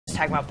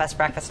talking about best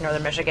breakfast in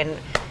Northern Michigan.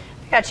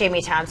 We got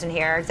Jamie Thompson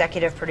here,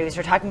 executive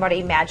producer, talking about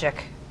a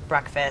magic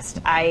breakfast.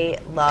 I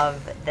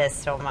love this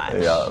so much.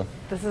 Yeah.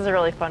 This is a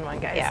really fun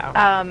one, guys.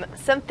 Yeah.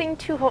 Something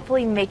to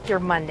hopefully make your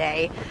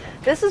Monday.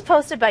 This was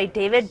posted by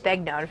David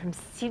Begnaud from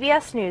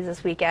CBS News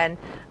this weekend,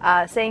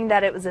 saying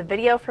that it was a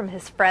video from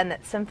his friend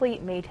that simply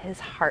made his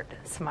heart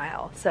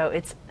smile. So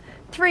it's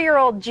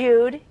 3-year-old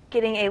Jude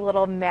getting a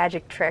little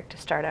magic trick to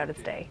start out his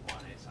day.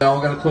 Now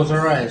we're going to close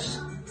our eyes.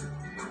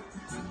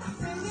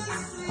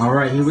 All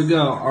right, here we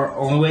go. Our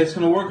only way it's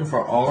going to work if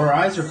all our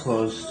eyes are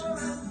closed.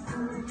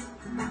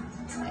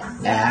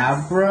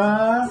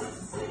 Abra.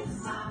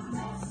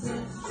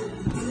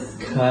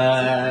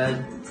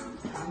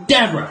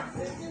 Cadabra.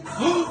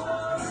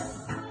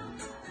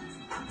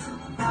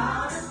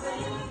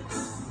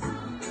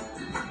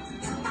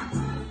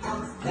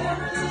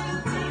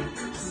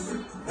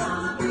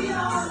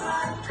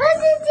 How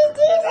did you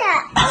do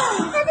that?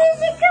 How did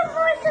you come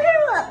more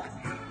through?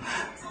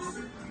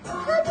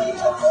 How did you do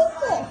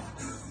this?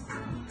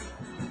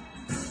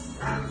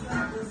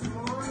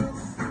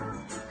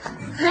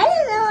 I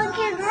didn't know it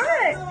could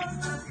work.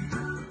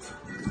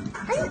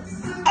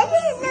 I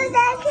didn't know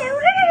that could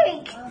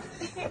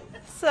work.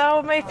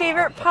 So my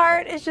favorite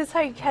part is just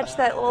how you catch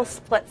that little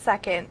split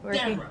second where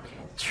he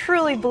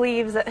truly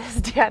believes that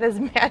his dad is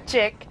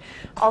magic.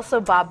 Also,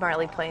 Bob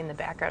Marley playing in the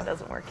background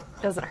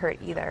doesn't hurt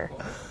either.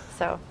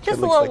 So just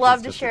a little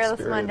love to share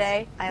this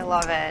Monday. I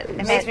love it.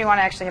 It makes me want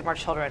to actually have more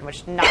children,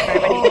 which not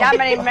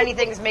many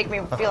things make me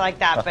feel like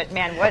that. But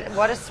man,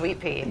 what a sweet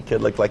pea. The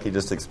kid looked like he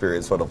just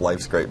experienced one of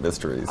life's great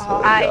mysteries.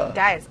 Oh,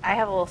 guys, I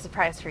have a little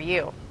surprise for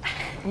you.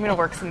 I'm gonna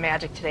work some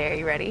magic today. Are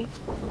you ready?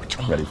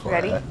 Ready for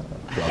Ready? it.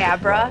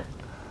 Abra,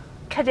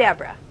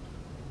 cadabra.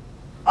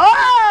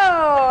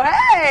 Oh,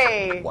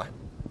 hey! What?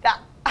 That-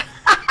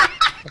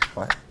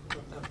 What?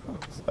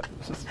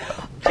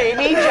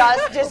 Jamie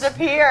just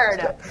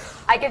disappeared.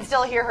 I can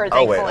still hear her, Oh,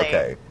 thankfully. wait,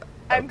 okay.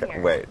 I'm Okay,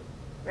 here. wait.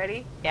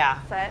 Ready? Yeah.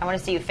 Set. I want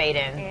to see you fade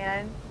in.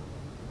 And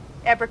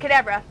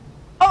abracadabra.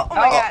 Oh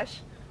my gosh.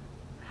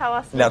 How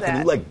awesome Now, is that? can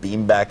you, like,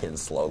 beam back in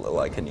slowly?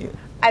 Like, can you?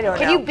 I don't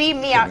know. Can you beam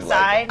me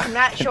outside? I'm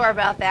not sure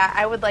about that.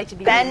 I would like to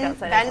be Ben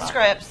outside as well.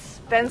 Scripps.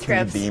 Ben Can you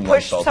Scripps. beam,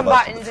 Push like, both some of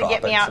us to buttons the and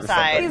get me tropics or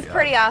something? outside. He's Yeah.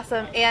 pretty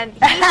awesome, and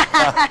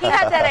he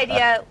had that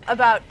idea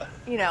about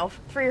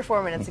 3 or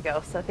 4 minutes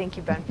ago. So thank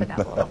you, Ben, for that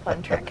little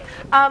fun trick.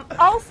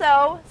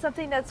 Also,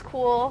 something that's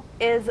cool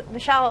is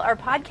Michelle, our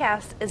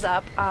podcast is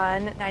up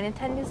on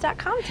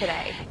 9and10news.com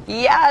today.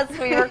 Yes,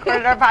 we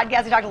recorded our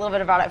podcast. We talked a little bit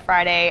about it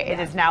Friday.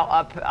 It is now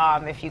up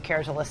if you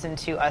care to listen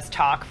to us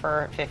talk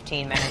for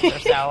 15 minutes or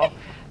so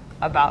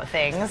about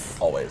things.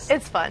 Always.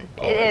 It's fun.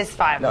 It is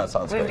fun. No, it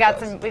sounds we've great,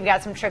 got guys. we've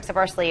got some tricks up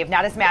our sleeve.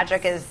 Not as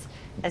magic as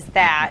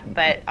that,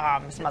 but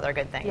some other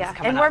good things. Yeah,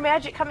 coming and more up.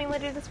 magic coming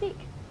later this week.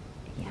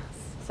 Yes.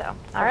 So,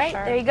 all right,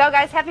 sure. there you go,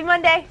 guys. Happy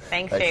Monday.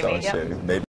 Thanks, Thanks so Jamie. much, Jamie. Maybe